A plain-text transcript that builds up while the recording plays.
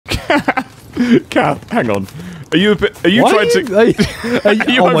Kath, hang on. Are you trying to?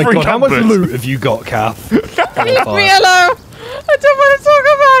 Oh my god! How much loot have you got, Kath? Leave me alone. I don't want to talk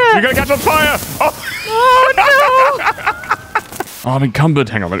about it. You're gonna catch on fire! Oh no! Oh, I'm encumbered.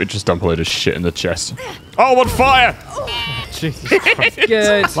 Hang on, let me just dump a load of shit in the chest. Oh, I'm on fire! Jesus Christ.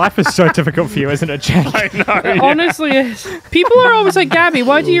 Good. Life is so difficult for you, isn't it, Jake? I know. It honestly is. People are always like, Gabby,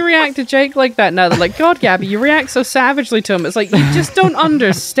 why do you react to Jake like that now? They're like, God, Gabby, you react so savagely to him. It's like, you just don't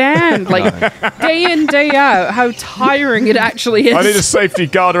understand. Like, day in, day out, how tiring it actually is. I need a safety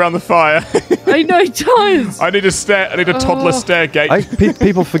guard around the fire. I know it does. I need a toddler stair gate.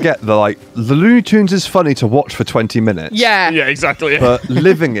 People forget that, like, the Looney Tunes is funny to watch for 20 minutes. Yeah. Yeah, exactly. But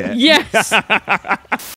living it. Yes.